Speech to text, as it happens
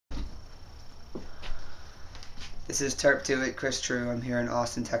This is Terp to It, Chris True. I'm here in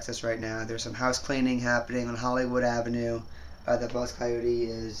Austin, Texas right now. There's some house cleaning happening on Hollywood Avenue. The Boss Coyote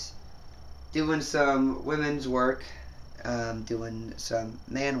is doing some women's work, doing some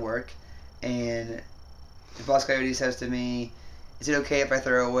man work, and the Boss Coyote says to me, "Is it okay if I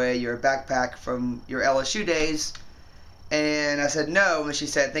throw away your backpack from your LSU days?" And I said no, and she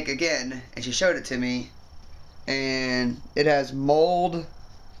said, "Think again," and she showed it to me, and it has mold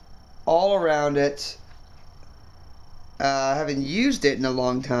all around it. I haven't used it in a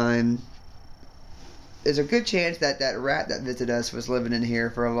long time. There's a good chance that that rat that visited us was living in here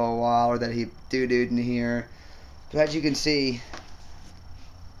for a little while, or that he doo-dooed in here. But as you can see,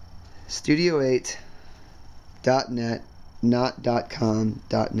 Studio8.net, not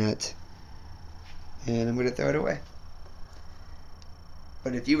 .com.net, and I'm going to throw it away.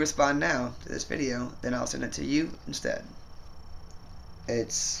 But if you respond now to this video, then I'll send it to you instead.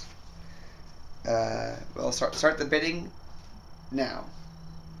 It's, well, start the bidding now.